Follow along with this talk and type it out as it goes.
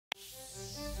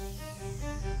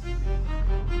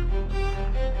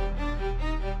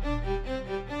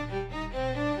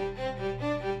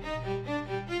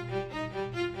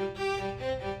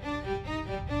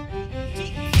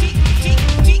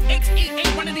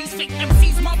fake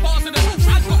MCs, my bars are the truth.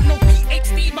 I've got no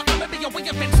PhD, but I'ma be away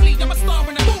eventually. I'm a star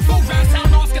in a booth. Go round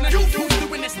town asking who's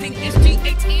doing this thing. It's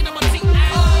G18, I'm a T.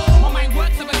 My mind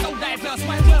works ever so diverse.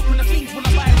 Why work when the fiends when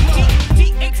I buy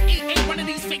G18 ain't one of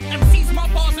these fake MCs, my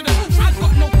bars are the truth. I've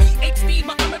got no PhD,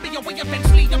 but I'ma be away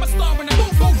eventually. I'm a star in a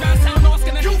booth. Go round town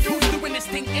asking who's doing this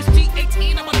thing. It's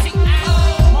G18, I'm a T.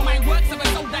 My mind works ever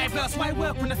so diverse. Why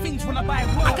work when the fiends when I buy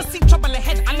work? I can see trouble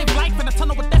ahead. I live life in a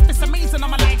tunnel with death. It's amazing.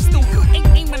 I'm alive still. Ain't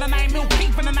aiming a 9 mil,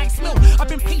 paving a nice mill. I've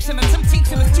been patient and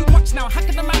temptation is too much now. How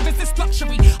can the man resist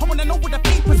luxury? I wanna know where the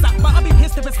paper's at, but I'll be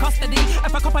pissed if it's custody.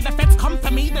 If a couple of the feds come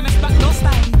for me, then it's back door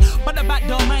style. But the back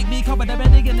door might be covered the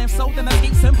bedding, and if so, then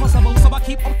escape's impossible. So I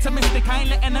keep optimistic. I ain't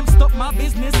letting them stop my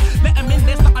business. Let them in,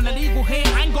 there's nothing illegal here.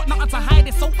 I ain't got nothing to hide.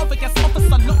 It's so obvious,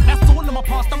 officer. Look, that's all in my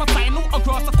past. I'm a sign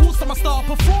autographs. Of course, I'm a star.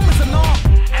 Performance and art.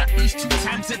 At least 2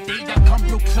 times a day, I come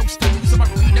real close to losing my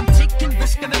freedom. Taking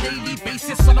risk on a daily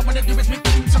basis. All I wanna do is make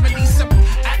tunes and release them.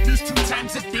 At least 2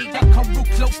 times a day, I come real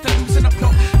close to losing a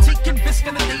plot. Taking risk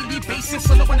on a daily basis.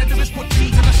 All I wanna do is put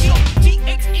tunes in a shot.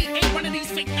 G18 ain't one of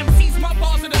these fake MCs. My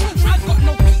bars are the truth. I've got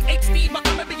no PhD, but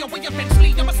I'ma be away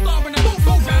eventually. I'm a star in a booth.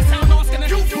 Go round town asking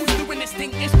who's doing this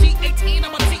thing. It's G18,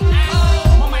 I'm a T.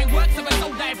 My mind works ever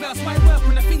so diverse. Why work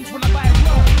when the things when I buy a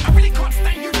world? I really can't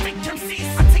stand you fake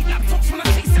MCs. I take laptops when I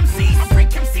chase MCs. I break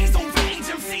MCs over age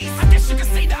MCs. I guess you could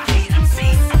say that I hate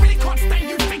MCs. I really can't stand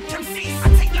you fake MCs. I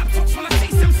take laptops when I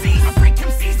chase MCs. I break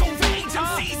MCs over age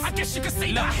MCs. I guess you could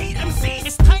say that I hate MCs.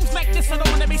 It's times like this I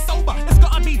don't wanna be sober. It's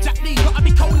gotta be Jack Lee, gotta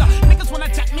be cola. Niggas wanna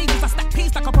jack me cause I stack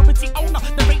peas like a property owner.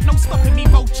 There ain't no stopping me,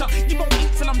 vulture. You won't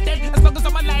eat till I'm dead. As long as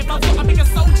I'm alive, I've gotta be a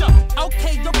soldier.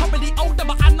 Okay, you're probably older,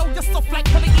 but I know you're soft like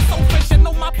quality so fresh. You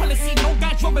know my policy, no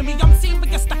guys robbing me. I'm seeing with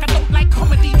your stack, I don't like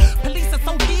comedy. Police are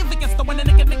so devious, the one a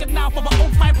nigga now for my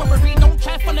own 5 robbery. Don't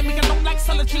try follow me, I don't like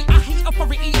solitary. I hate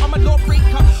authority, I'm a law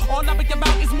breaker. All I be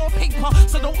about is more paper,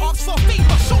 so don't ask for a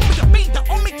favor. Show me a beta,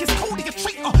 or make his code a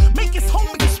traitor. Make his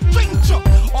home a stranger.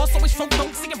 Also his throat,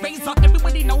 don't see a razor.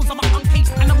 Everybody knows I'm an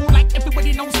uncaged animal, like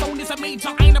everybody knows Stone is a major.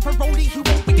 I ain't a parolee who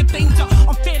won't be a danger.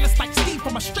 I'm fearless like Steve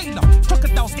from Australia.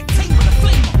 Crocodiles get tamed with a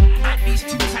flamer. At least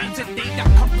 2 times a day, I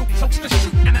come real close to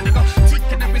shooting a nigga.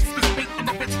 Taking a risk is bait and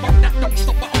a bitch boat that don't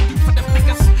stop what I'll do for the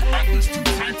figures. At least 2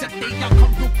 times a day, I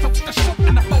come real close to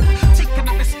shooting a boat. Taking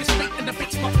a risk is bait and a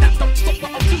bitch boat that don't stop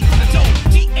what I'll do for the dough.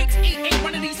 G18 ain't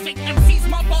one of these fake MCs,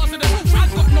 my bars are the truth.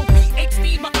 I've got no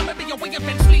PhD, but I'ma be away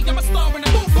eventually. I'm a star in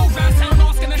a booth. Go round town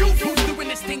asking who's doing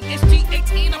this thing. It's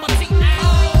G18, I'm a T.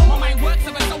 My mind works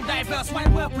ever so diverse. Why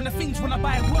work when the things when I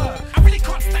buy work? I really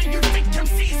can't stand you fake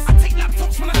MCs. I take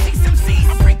laptops when I chase MCs.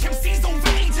 I break MCs over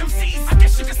age MCs. I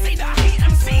guess you could say that I hate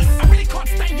MCs. I really can't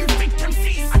stand you fake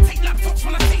MCs. I take laptops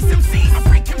when I chase MCs. I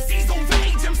break MCs over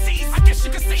age MCs. I guess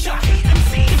you could say that I hate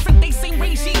MCs. Different day, same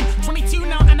regime. 22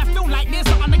 now and I feel like there's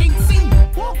nothing I ain't seen.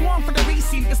 Walk on for the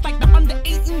racing. It's like the under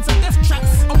 18s of death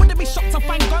traps. I wouldn't be shocked to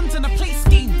find guns in a play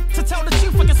scheme. To tell the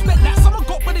truth, I can split that. Someone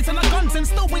got bodies and guns and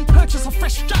still ain't purchase a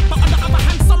fresh strap. But on the other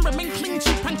hand, some remain clean.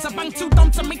 Cheap pranks are bang too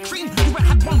dumb to make cream. You ain't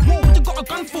had one war, what you got a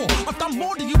gun for? I've done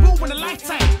more than you will in a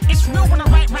lifetime. It's real when I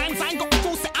write rhymes. I ain't got to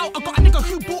force it out. I got a nigga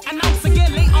who bought an ounce. A year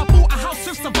later, I bought a house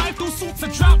who survived all sorts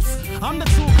of droughts. I'm the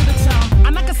talk of the town,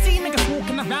 and I can see niggas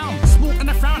walking around, smoking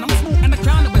a frown. I'm smoking the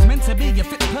crown. It was meant to be. You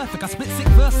fit perfect. I spit sick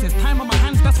verses. Time on my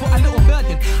hands. That's what a little bird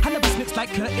did. I never snitched like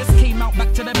Curtis. Came out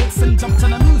back to the bits and jumped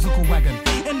on a musical wagon.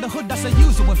 In the hood, that's a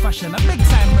usual fashion. A big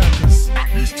time murders. At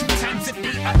least 2 times a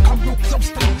day, I come real close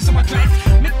to losing my drive.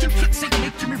 Making hits ain't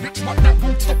making me rich, but that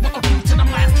won't stop what I do to the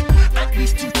mind.